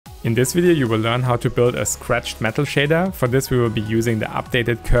In this video you will learn how to build a scratched metal shader. For this we will be using the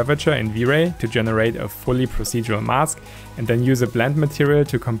updated Curvature in VRay to generate a fully procedural mask and then use a blend material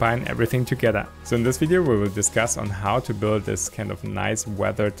to combine everything together. So in this video we will discuss on how to build this kind of nice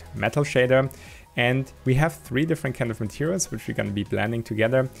weathered metal shader. And we have three different kind of materials which we're going to be blending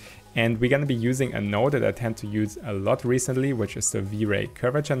together. And we're going to be using a node that I tend to use a lot recently, which is the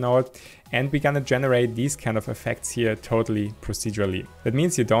VRayCurvature node. And we're going to generate these kind of effects here totally procedurally. That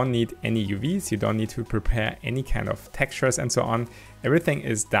means you don't need any UVs, you don't need to prepare any kind of textures and so on. Everything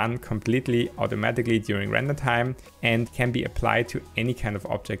is done completely automatically during render time and can be applied to any kind of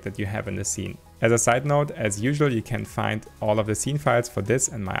object that you have in the scene. As a side note, as usual, you can find all of the scene files for this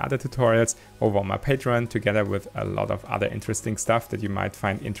and my other tutorials over on my Patreon, together with a lot of other interesting stuff that you might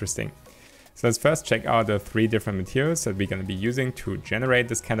find interesting. So let's first check out the three different materials that we're going to be using to generate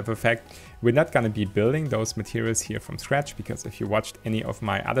this kind of effect. We're not going to be building those materials here from scratch, because if you watched any of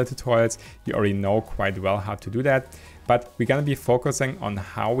my other tutorials, you already know quite well how to do that. But we're going to be focusing on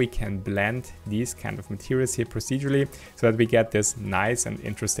how we can blend these kind of materials here procedurally so that we get this nice and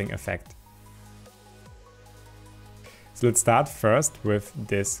interesting effect. So let's start first with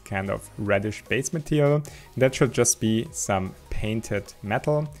this kind of reddish base material. That should just be some painted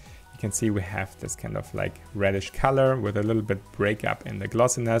metal. You can see we have this kind of like reddish color with a little bit breakup in the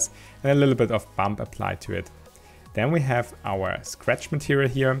glossiness and a little bit of bump applied to it. Then we have our scratch material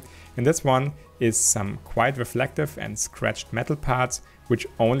here, and this one is some quite reflective and scratched metal parts which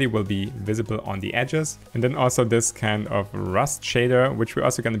only will be visible on the edges. And then also this kind of rust shader, which we're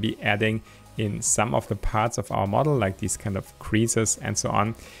also going to be adding in some of the parts of our model, like these kind of creases and so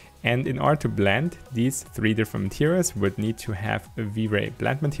on. And in order to blend these three different materials, we would need to have a V-Ray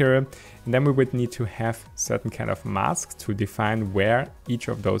blend material, and then we would need to have certain kind of masks to define where each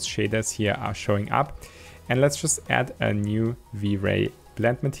of those shaders here are showing up. And let's just add a new V-Ray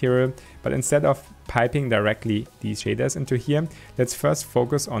blend material, but instead of piping directly these shaders into here, let's first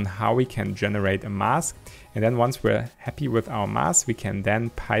focus on how we can generate a mask. And then once we're happy with our mask, we can then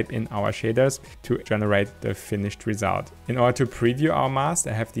pipe in our shaders to generate the finished result. In order to preview our mask,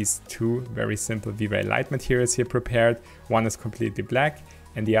 I have these two very simple V-Ray light materials here prepared. One is completely black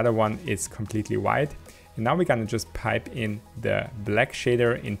and the other one is completely white. And now we're gonna just pipe in the black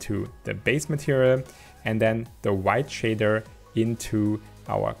shader into the base material and then the white shader into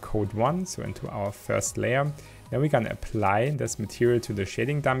our code 1, so into our first layer. Then we're going to apply this material to the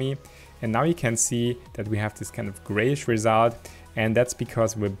shading dummy, and now you can see that we have this kind of grayish result, and that's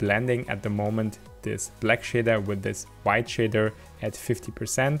because we're blending at the moment this black shader with this white shader at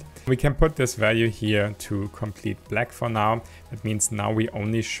 50%. We can put this value here to complete black for now. That means now we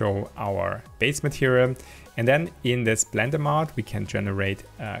only show our base material, and then in this blend amount we can generate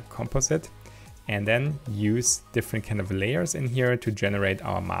a composite and then use different kind of layers in here to generate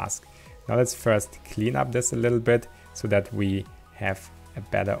our mask. Now let's first clean up this a little bit so that we have a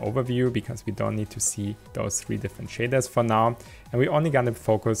better overview, because we don't need to see those three different shaders for now. And we're only going to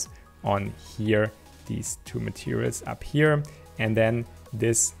focus on here, these two materials up here, and then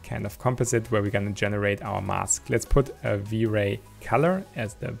this kind of composite where we're going to generate our mask. Let's put a V-Ray color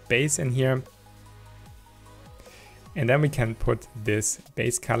as the base in here. And then we can put this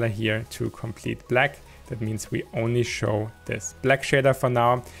base color here to complete black. That means we only show this black shader for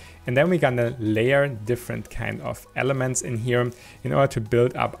now. And then we're gonna layer different kind of elements in here in order to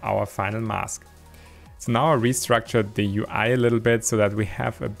build up our final mask. So now I restructured the UI a little bit so that we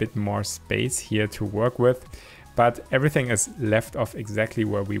have a bit more space here to work with, but everything is left off exactly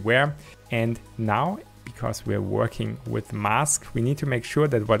where we were. And now, because we're working with mask, we need to make sure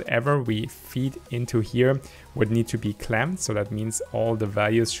that whatever we feed into here would need to be clamped. So that means all the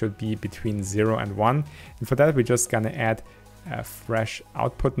values should be between 0 and 1. And for that, we're just gonna add a fresh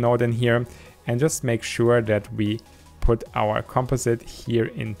output node in here and just make sure that we put our composite here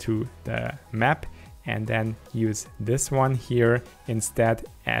into the map and then use this one here instead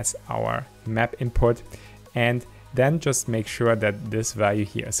as our map input. And then just make sure that this value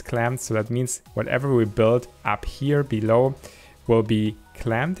here is clamped. So that means whatever we build up here below will be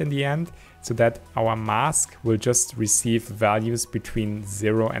clamped in the end, so that our mask will just receive values between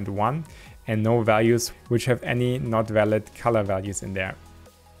 0 and 1 and no values which have any not valid color values in there.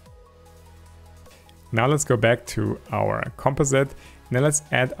 Now let's go back to our composite. Now let's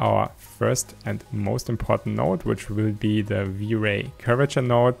add our first and most important node, which will be the VRayCurvature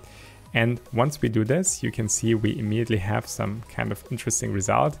node. And once we do this, you can see we immediately have some kind of interesting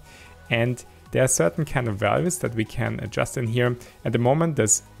result. And there are certain kind of values that we can adjust in here. At the moment,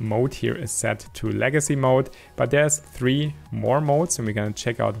 this mode here is set to legacy mode, but there's 3 more modes and we're going to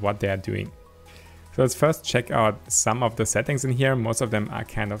check out what they are doing. So let's first check out some of the settings in here. Most of them are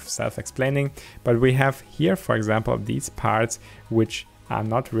kind of self-explaining, but we have here, for example, these parts which are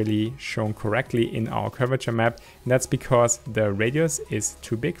not really shown correctly in our curvature map. And that's because the radius is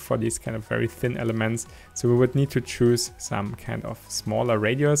too big for these kind of very thin elements. So we would need to choose some kind of smaller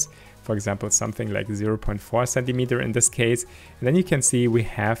radius, for example, something like 0.4 centimeter in this case. And then you can see we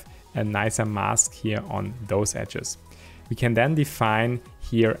have a nicer mask here on those edges. We can then define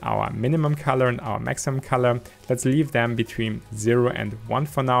here our minimum color and our maximum color. Let's leave them between 0 and 1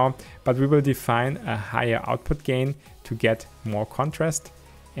 for now, but we will define a higher output gain to get more contrast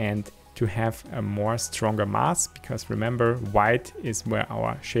and to have a more stronger mask, because remember, white is where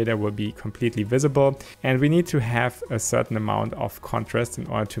our shader will be completely visible, and we need to have a certain amount of contrast in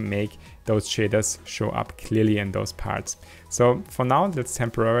order to make those shaders show up clearly in those parts. So for now, let's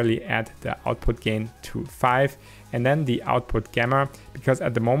temporarily add the output gain to 5 and then the output gamma, because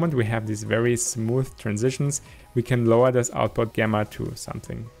at the moment we have these very smooth transitions. We can lower this output gamma to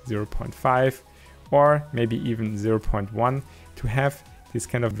something 0.5 or maybe even 0.1 to have these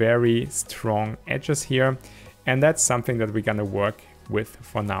kind of very strong edges here. And that's something that we're gonna work with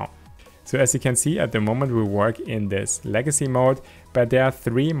for now. So as you can see, at the moment we work in this legacy mode, but there are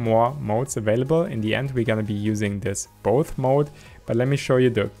 3 more modes available. In the end, we're gonna be using this both mode, but let me show you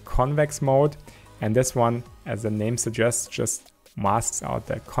the convex mode. And this one, as the name suggests, just masks out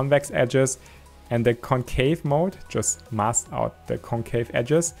the convex edges, and the concave mode just masks out the concave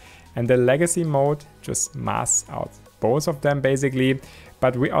edges, and the legacy mode just masks out both of them basically.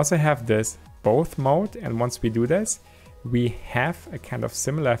 But we also have this both mode, and once we do this, we have a kind of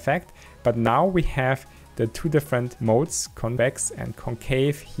similar effect, but now we have the 2 different modes, convex and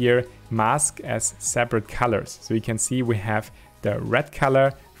concave, here masked as separate colors. So you can see we have the red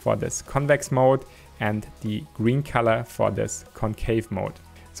color for this convex mode and the green color for this concave mode.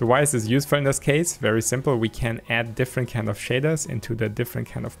 So why is this useful in this case? Very simple. We can add different kind of shaders into the different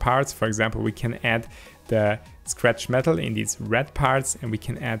kind of parts. For example, we can add the scratch metal in these red parts, and we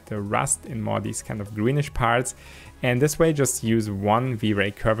can add the rust in more these kind of greenish parts. And this way just use one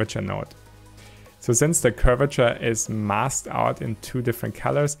VRayCurvature node. So since the curvature is masked out in 2 different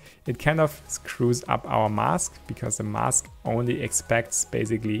colors, it kind of screws up our mask, because the mask only expects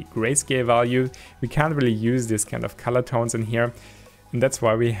basically grayscale value. We can't really use this kind of color tones in here. And that's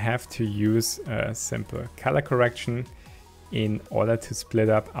why we have to use a simple color correction in order to split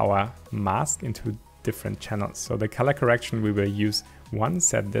up our mask into different channels. So the color correction, we will use one,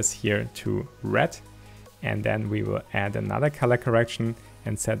 set this here to red, and then we will add another color correction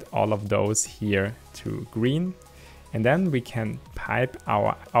and set all of those here to green. And then we can pipe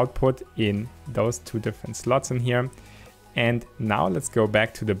our output in those 2 different slots in here. And now let's go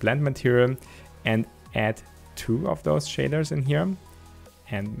back to the blend material and add 2 of those shaders in here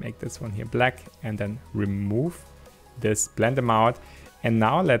and make this one here black, and then remove this blend amount. And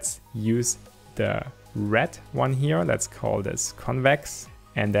now let's use the red one here. Let's call this convex,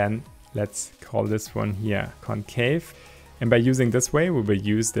 and then let's call this one here concave. And by using this way, we will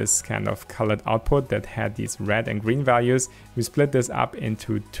use this kind of colored output that had these red and green values. We split this up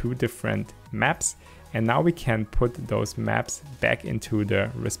into 2 different maps, and now we can put those maps back into the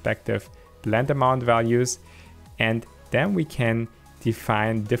respective blend amount values, and then we can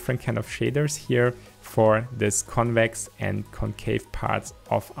define different kind of shaders here for this convex and concave parts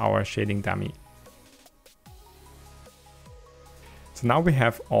of our shading dummy. So now we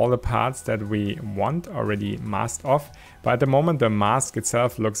have all the parts that we want already masked off, but at the moment the mask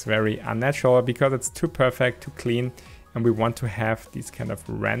itself looks very unnatural because it's too perfect, too clean, and we want to have these kind of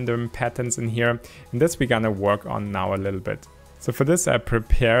random patterns in here, and this we're gonna work on now a little bit. So for this I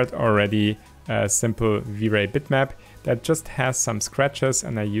prepared already a simple V-Ray bitmap that just has some scratches,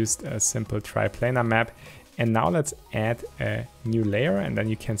 and I used a simple triplanar map. And now let's add a new layer, and then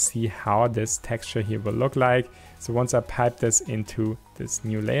you can see how this texture here will look like. So once I pipe this into this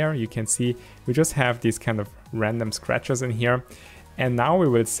new layer, you can see we just have these kind of random scratches in here. And now we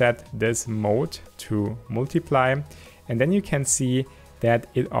will set this mode to multiply, and then you can see that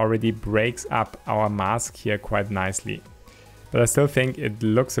it already breaks up our mask here quite nicely. But I still think it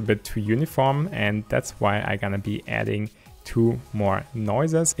looks a bit too uniform, and that's why I'm gonna be adding 2 more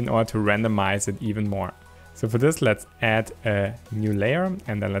noises in order to randomize it even more. So for this, let's add a new layer,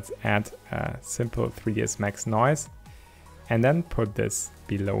 and then let's add a simple 3ds Max noise, and then put this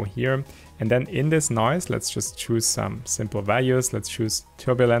below here. And then in this noise, let's just choose some simple values. Let's choose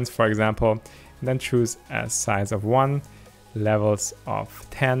turbulence, for example, and then choose a size of 1, levels of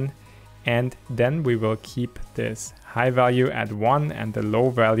 10, and then we will keep this high value at 1, and the low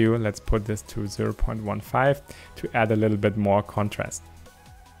value, let's put this to 0.15 to add a little bit more contrast.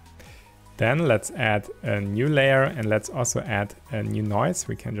 Then let's add a new layer and let's also add a new noise.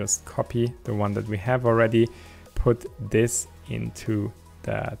 We can just copy the one that we have already, put this into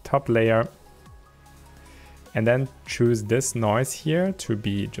the top layer, and then choose this noise here to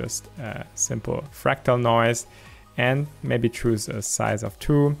be just a simple fractal noise, and maybe choose a size of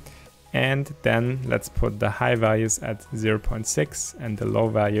 2. And then let's put the high values at 0.6 and the low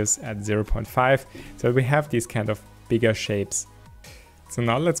values at 0.5. So we have these kind of bigger shapes. So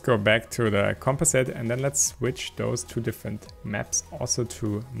now let's go back to the composite and then let's switch those two different maps also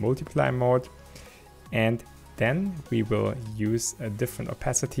to multiply mode. And then we will use a different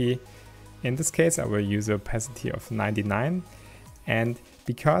opacity. In this case, I will use an opacity of 99. And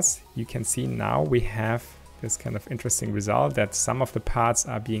because you can see now we have this kind of interesting result that some of the parts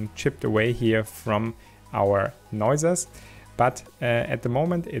are being chipped away here from our noises. But at the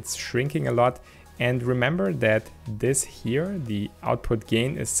moment it's shrinking a lot. And remember that this here, the output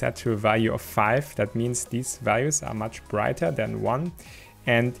gain, is set to a value of 5. That means these values are much brighter than 1.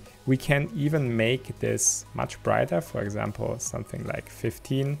 And we can even make this much brighter, for example, something like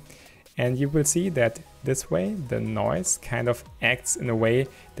 15. And you will see that this way the noise kind of acts in a way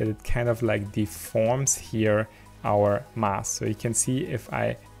that it kind of like deforms here our mask. So you can see if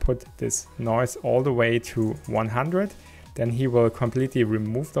I put this noise all the way to 100, then he will completely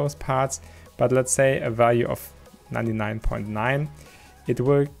remove those parts. But let's say a value of 99.9, it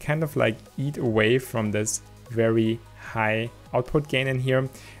will kind of like eat away from this very high output gain in here, and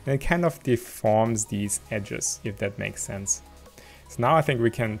it kind of deforms these edges, if that makes sense. So now I think we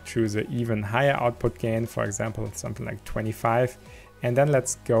can choose an even higher output gain, for example, something like 25. And then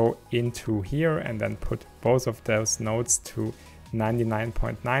let's go into here and then put both of those nodes to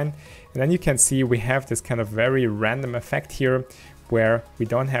 99.9. And then you can see we have this kind of very random effect here where we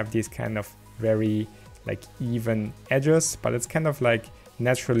don't have these kind of very like even edges, but it's kind of like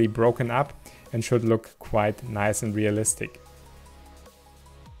naturally broken up and should look quite nice and realistic.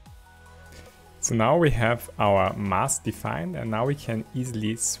 So now we have our mask defined, and now we can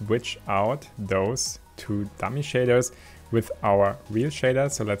easily switch out those two dummy shaders with our real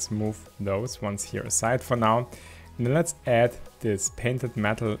shader. So let's move those ones here aside for now. And then let's add this painted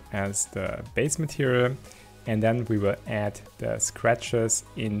metal as the base material. And then we will add the scratches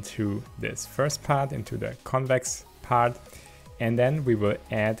into this first part, into the convex part. And then we will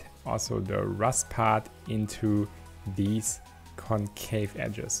add also the rust part into these concave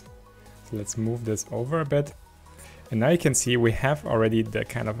edges. So let's move this over a bit. And now you can see we have already the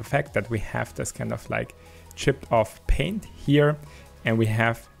kind of effect that we have this kind of like chipped off paint here. And we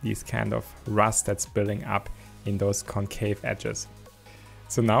have these kind of rust that's building up in those concave edges.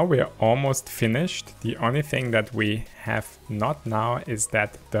 So now we are almost finished. The only thing that we have not now is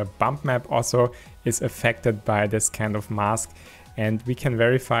that the bump map also is affected by this kind of mask. And we can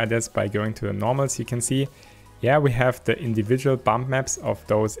verify this by going to the normals. You can see, yeah, we have the individual bump maps of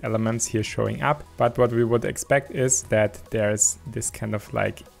those elements here showing up. But what we would expect is that there's this kind of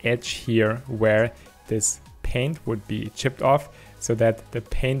like edge here where this paint would be chipped off so that the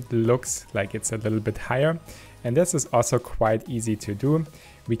paint looks like it's a little bit higher. And this is also quite easy to do.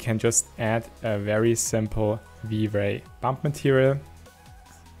 We can just add a very simple VRay bump material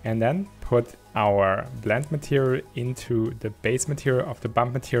and then put our blend material into the base material of the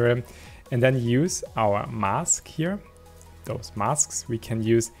bump material, and then use our mask here. Those masks, we can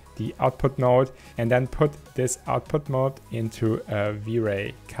use the output mode and then put this output mode into a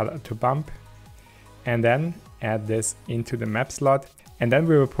VRay color to bump, and then add this into the map slot. And then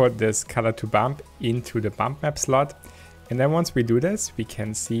we will put this color to bump into the bump map slot. And then once we do this, we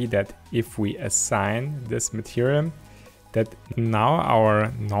can see that if we assign this material, that now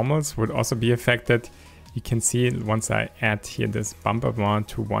our normals would also be affected. You can see once I add here this bump amount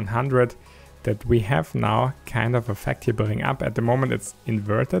to 100, that we have now kind of effect here building up. At the moment it's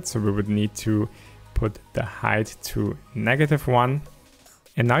inverted, so we would need to put the height to -1.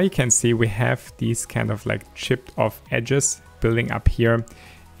 And now you can see we have these kind of like chipped off edges building up here.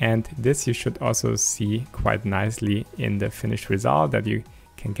 And this you should also see quite nicely in the finished result, that you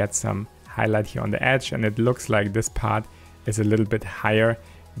can get some highlight here on the edge, and it looks like this part is a little bit higher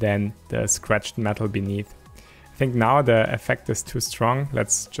than the scratched metal beneath. I think now the effect is too strong.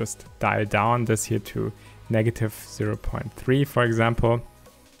 Let's just dial down this here to -0.3, for example.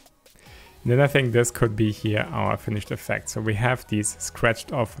 And then I think this could be here our finished effect. So we have these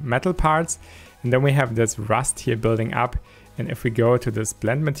scratched off metal parts, and then we have this rust here building up. And if we go to this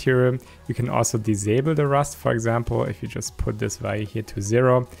blend material, you can also disable the rust, for example, if you just put this value here to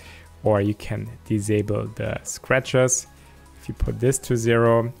 0, or you can disable the scratches if you put this to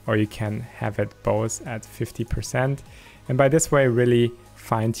 0, or you can have it both at 50%. And by this way, really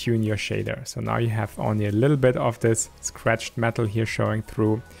fine tune your shader. So now you have only a little bit of this scratched metal here showing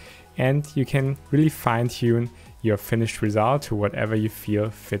through, and you can really fine tune your finished result to whatever you feel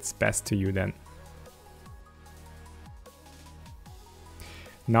fits best to you then.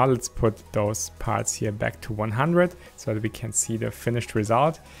 Now let's put those parts here back to 100 so that we can see the finished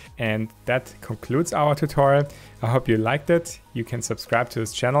result. And that concludes our tutorial. I hope you liked it. You can subscribe to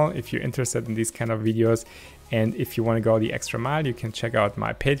this channel if you're interested in these kind of videos. And if you want to go the extra mile, you can check out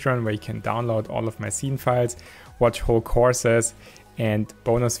my Patreon, where you can download all of my scene files, watch whole courses and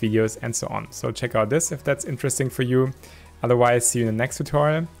bonus videos and so on. So check out this if that's interesting for you. Otherwise, see you in the next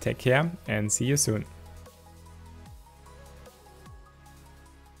tutorial. Take care and see you soon.